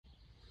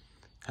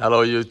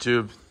Hello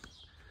YouTube.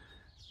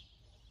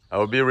 I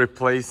will be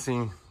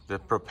replacing the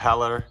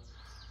propeller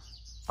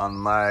on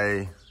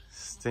my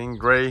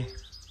Sterndrive.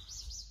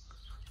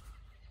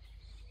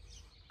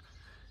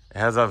 It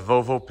has a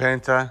Volvo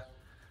Penta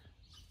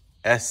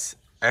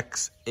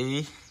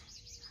SX-A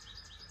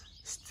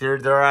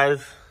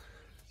Sterndrive.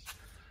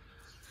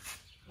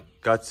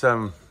 Got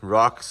some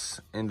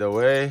rocks in the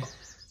way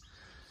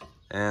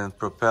and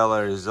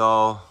propeller is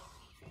all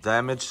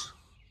damaged.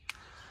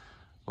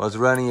 Was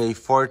running a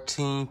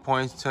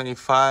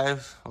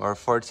 14.25 or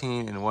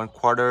 14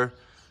 1/4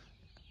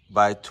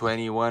 by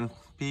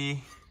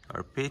 21p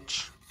or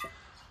pitch.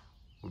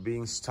 We'll be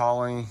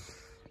installing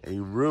a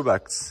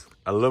Rubex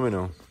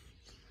aluminum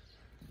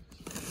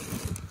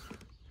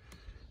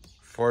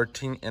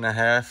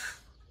 14.5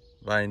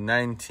 by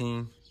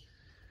 19.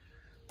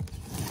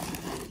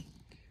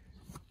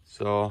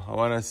 So I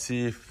want to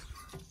see if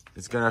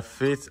it's gonna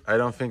fit. I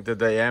don't think the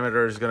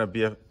diameter is gonna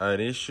be an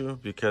issue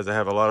because I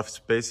have a lot of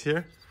space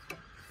here.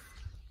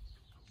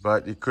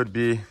 But it could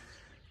be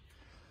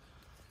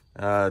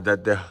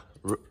that the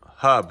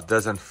hub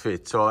doesn't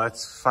fit. So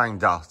let's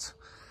find out.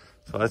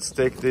 So let's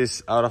take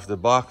this out of the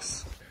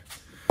box.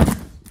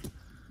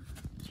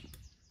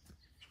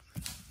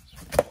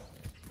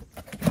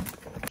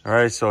 All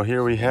right, so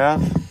here we have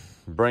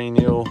brand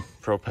new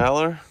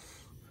propeller.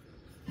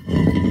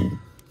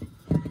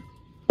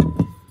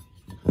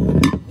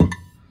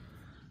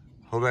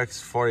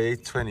 Rubex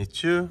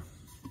 4822.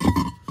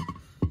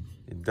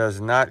 It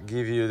does not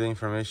give you the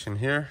information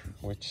here,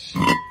 which,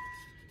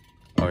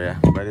 oh yeah,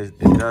 but it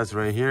does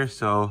right here.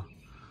 So,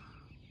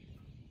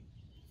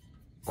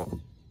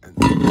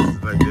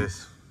 it's like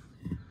this.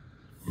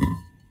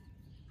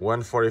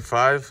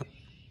 145,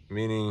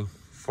 meaning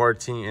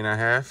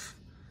 14.5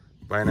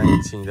 by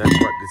 19. That's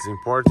what is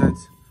important.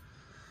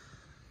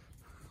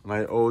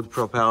 My old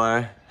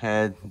propeller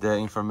had the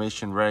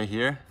information right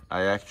here.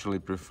 I actually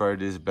prefer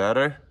this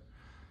better.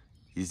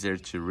 Easier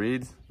to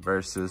read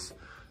versus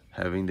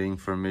having the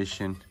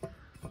information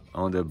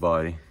on the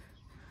body.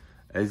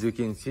 As you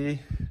can see,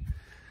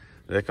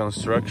 the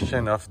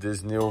construction of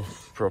this new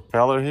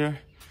propeller here,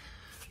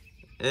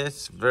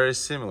 it's very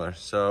similar.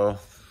 So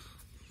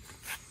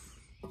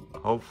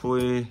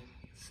hopefully,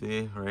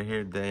 see right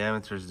here, the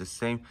diameter is the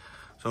same.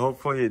 So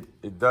hopefully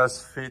it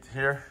does fit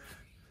here.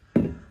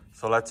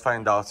 So let's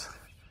find out.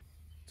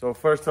 So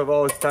first of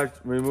all,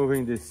 start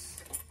removing this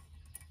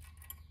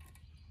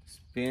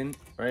pin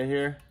right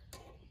here.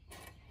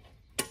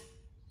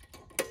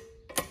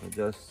 I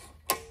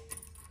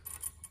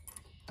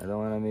don't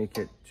want to make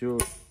it too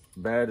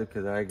bad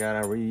because I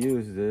gotta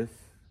reuse this.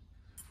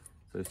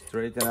 So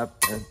straighten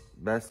up as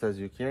best as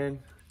you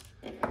can.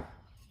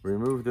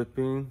 Remove the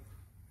pin,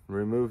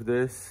 remove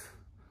this,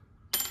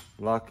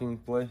 lock in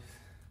place.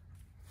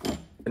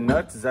 The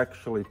nut is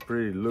actually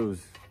pretty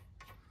loose,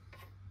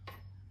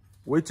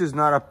 which is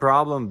not a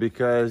problem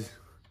because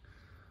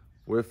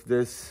with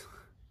this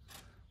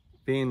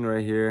pin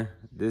right here,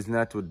 this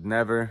nut would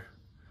never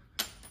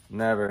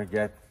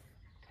get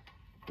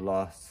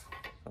lost.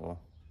 So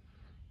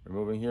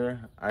removing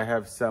here, I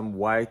have some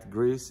white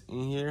grease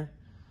in here.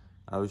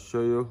 I will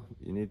show you.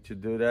 You need to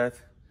do that.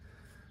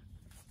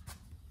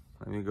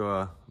 Let me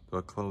go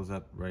a close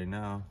up right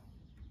now.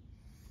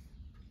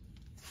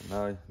 So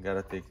now I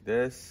gotta take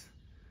this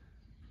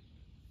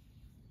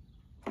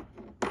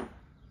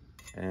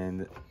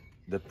and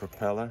the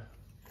propeller.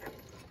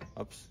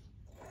 Oops,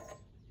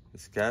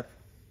 this cap.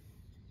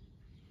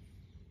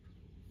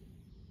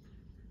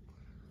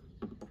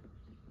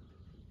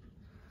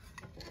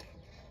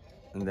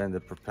 And then the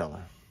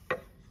propeller.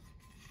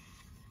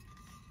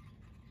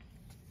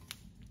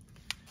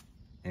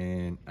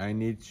 And I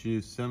need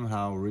to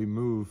somehow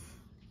remove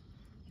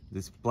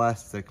this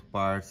plastic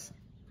parts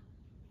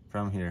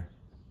from here.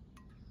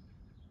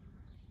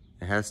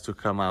 It has to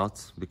come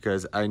out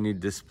because I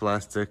need this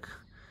plastic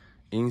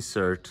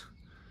insert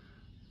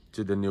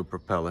to the new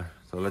propeller.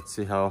 So let's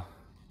see how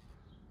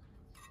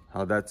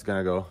that's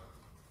gonna go.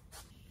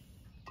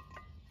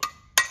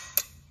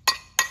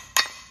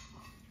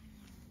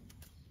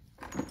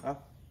 Oh,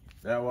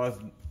 that was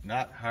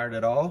not hard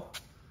at all.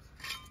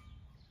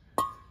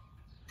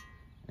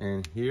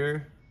 And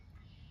here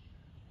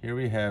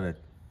we have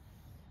it.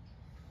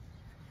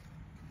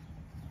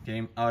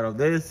 Came out of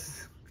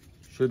this,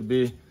 should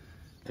be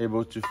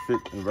able to fit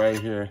right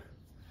here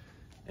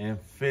and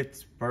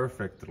fits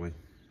perfectly.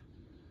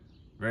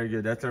 Very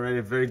good. That's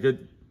already very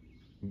good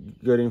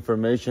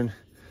information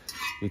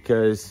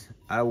because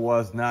I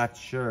was not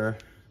sure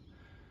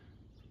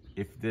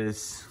if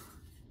this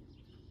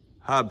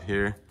hub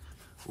here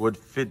would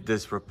fit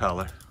this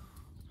propeller,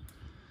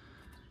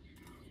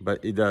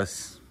 but it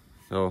does.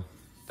 So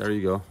there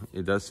you go,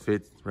 it does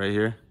fit right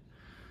here.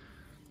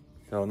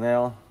 So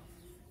now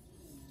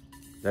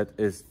that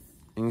is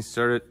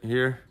inserted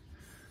here,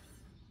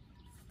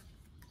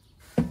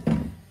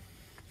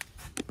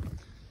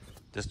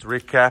 just to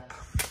recap.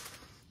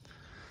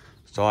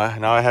 So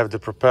now I have the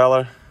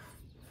propeller,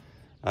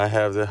 I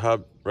have the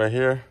hub right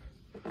here,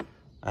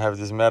 I have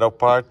these metal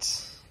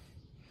parts,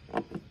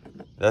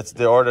 that's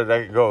the order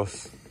that it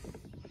goes.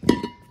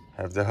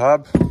 Have the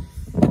hub.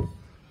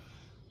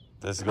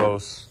 This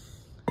goes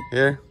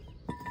here.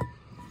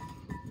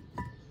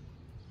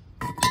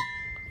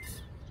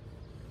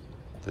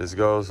 This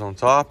goes on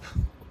top.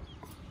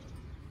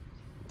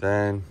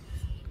 Then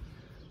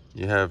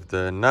you have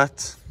the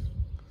nut.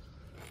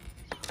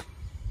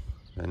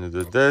 Then you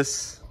do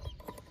this.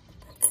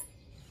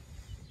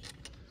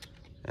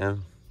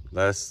 And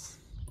last,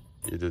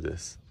 you do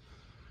this.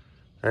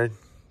 Right?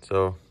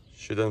 So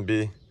shouldn't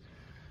be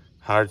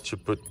hard to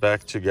put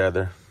back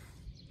together.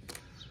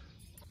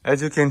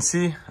 As you can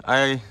see,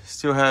 I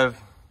still have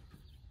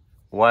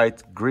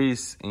white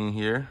grease in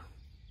here,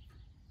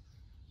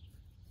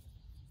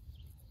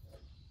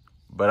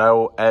 but I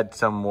will add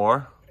some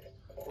more.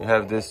 You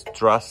have this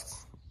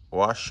truss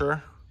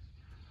washer.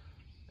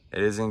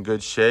 It is in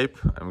good shape.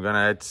 I'm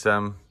gonna add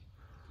some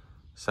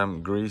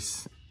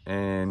grease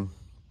and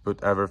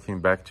put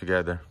everything back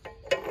together.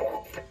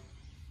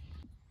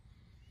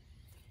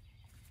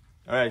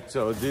 All right,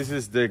 so this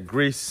is the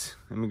grease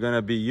I'm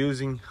gonna be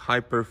using.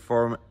 High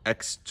Perform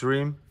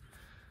Extreme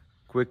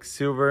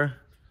Quicksilver.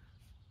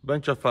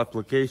 Bunch of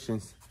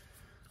applications.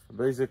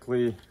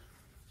 Basically,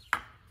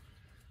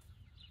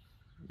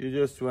 you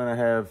just wanna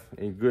have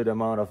a good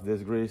amount of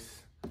this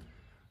grease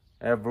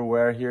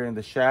everywhere here in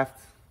the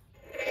shaft.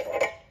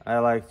 I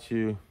like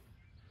to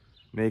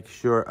make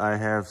sure I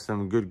have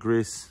some good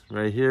grease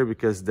right here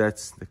because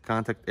that's the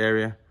contact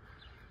area.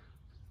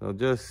 So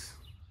just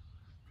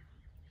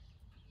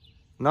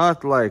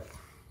not like,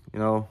 you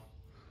know,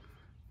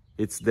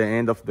 it's the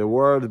end of the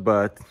world,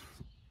 but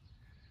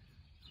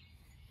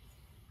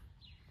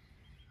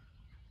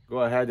go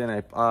ahead and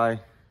apply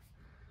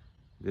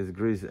this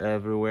grease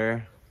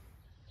everywhere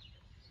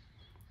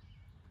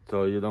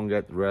so you don't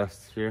get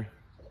rust here.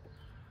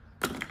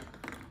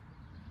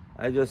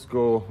 I just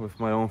go with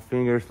my own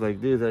fingers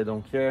like this, I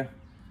don't care.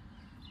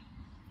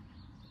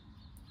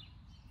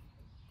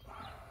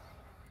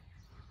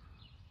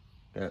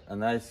 Get a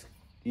nice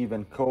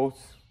even coat.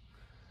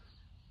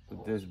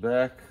 Put this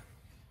back.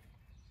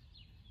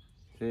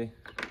 See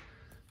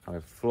how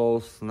it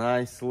flows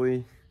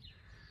nicely.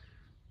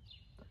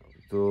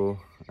 Do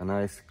a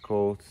nice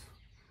coat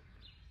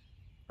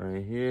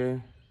right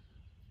here.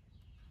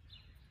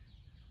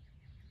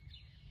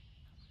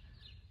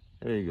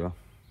 There you go.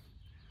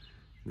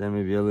 Then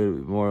maybe a little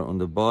bit more on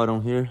the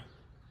bottom here.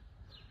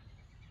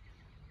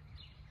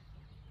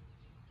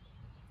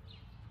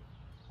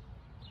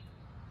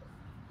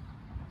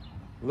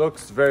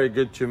 Looks very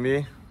good to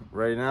me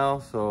right now,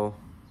 so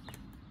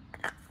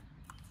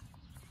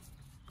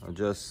I'll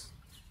just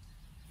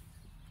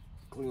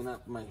clean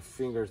up my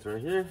fingers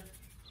right here.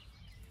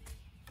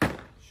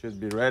 Should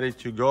be ready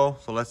to go.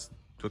 So let's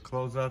do a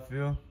close-up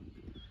view.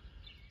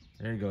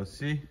 There you go,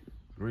 see?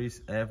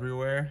 Grease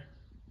everywhere.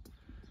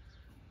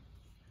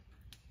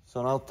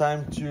 So now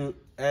time to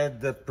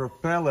add the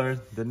propeller,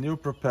 the new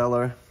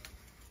propeller,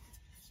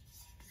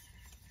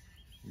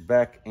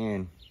 back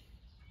in.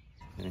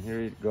 And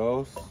here it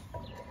goes.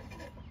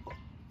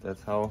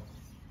 That's how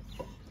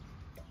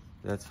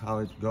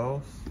it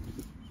goes.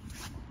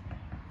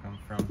 Come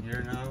from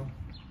here now.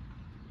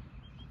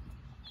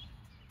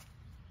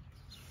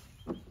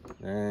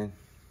 And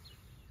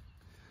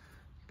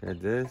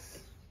get this.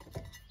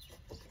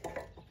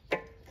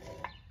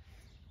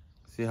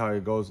 See how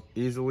it goes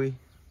easily?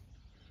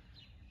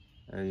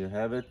 There you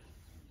have it.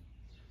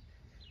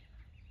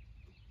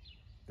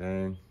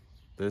 Then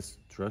this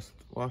truss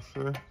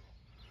washer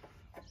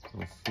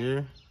goes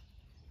here.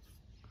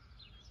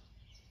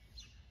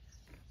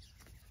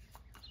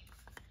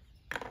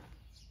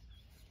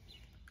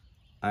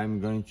 I'm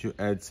going to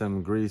add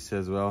some grease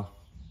as well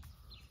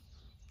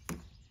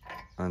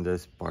on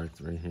this part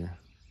right here,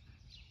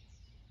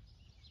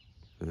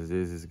 because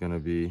this is gonna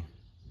be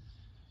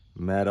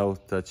metal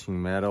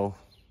touching metal.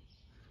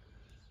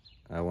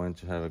 I want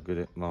to have a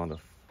good amount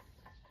of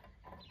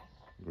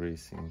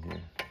grease in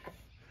here.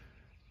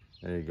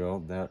 There you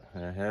go, there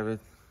I have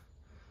it.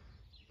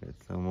 Get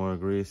some more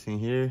grease in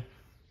here,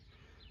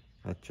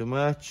 not too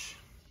much,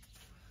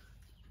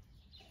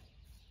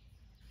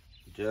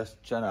 just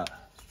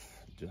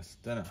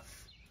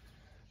enough.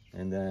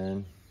 And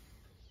then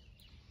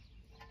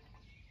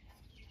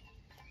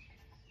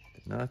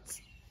the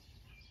nuts.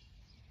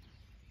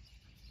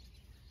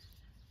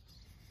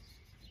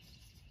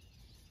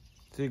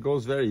 See, it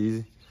goes very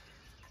easy.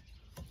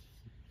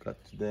 Cut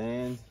to the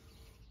end.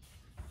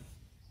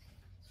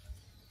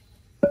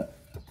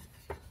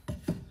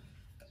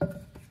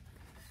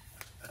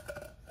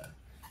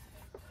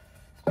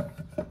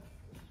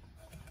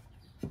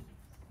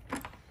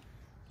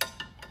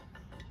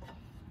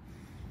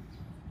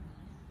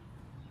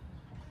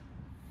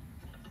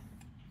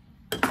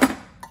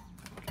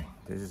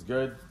 This is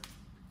good.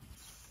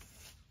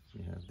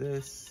 We have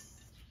this.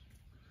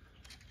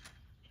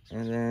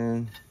 And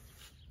then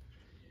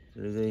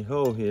there's a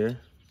hole here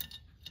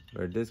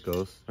where this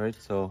goes, right?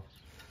 So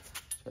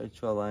try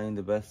to align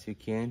the best you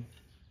can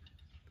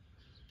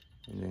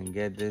and then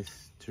get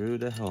this through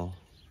the hole.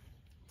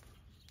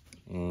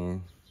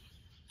 And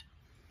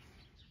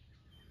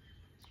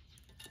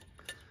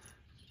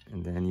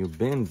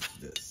bend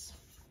this.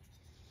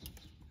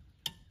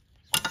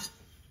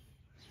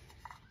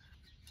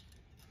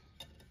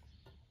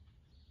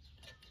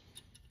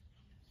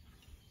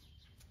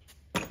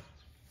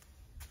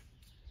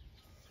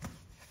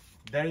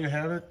 There you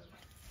have it.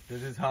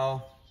 This is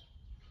how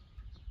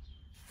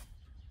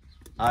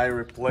I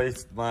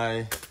replaced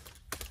my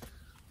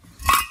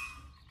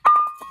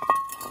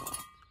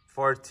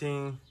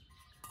 14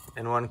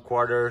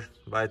 1/4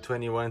 by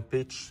 21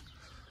 pitch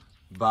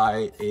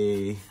by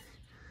a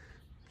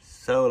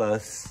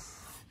SOLAS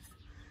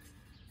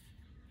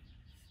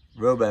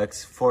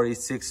Rubex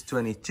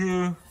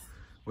 4622,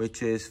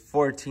 which is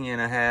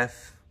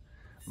 14.5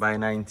 by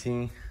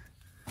 19.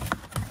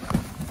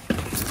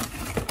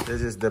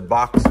 This is the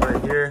box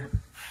right here.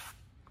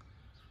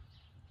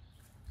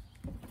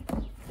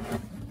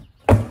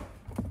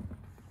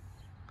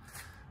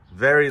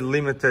 Very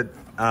limited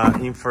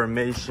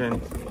information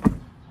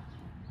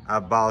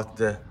about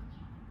the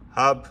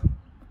hub.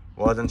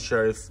 Wasn't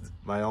sure if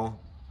my own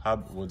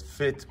hub would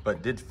fit,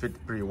 but did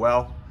fit pretty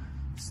well.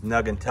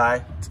 Snug and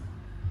tight.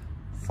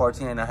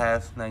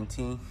 14.5,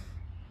 19.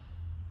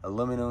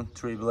 Aluminum,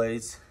 3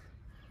 blades.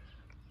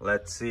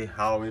 Let's see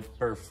how it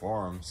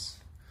performs.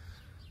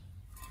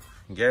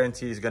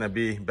 Guarantee is gonna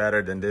be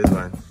better than this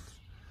one.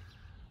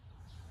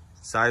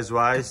 Size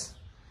wise,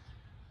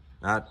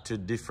 not too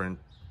different,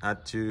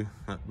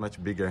 not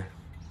much bigger.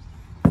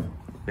 I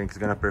think it's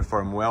gonna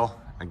perform well.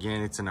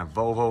 Again, it's in a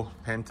Volvo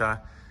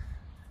Penta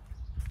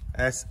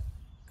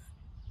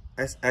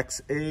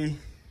SX-A.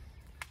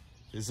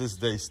 This is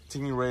the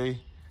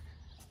Sterndrive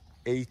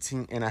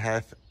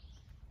 18.5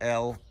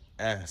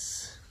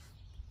 LS.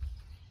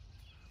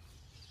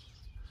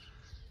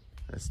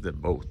 That's the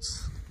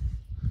bolts.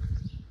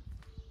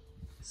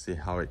 See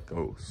how it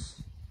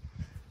goes.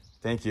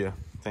 Thank you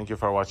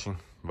for watching.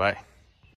 Bye.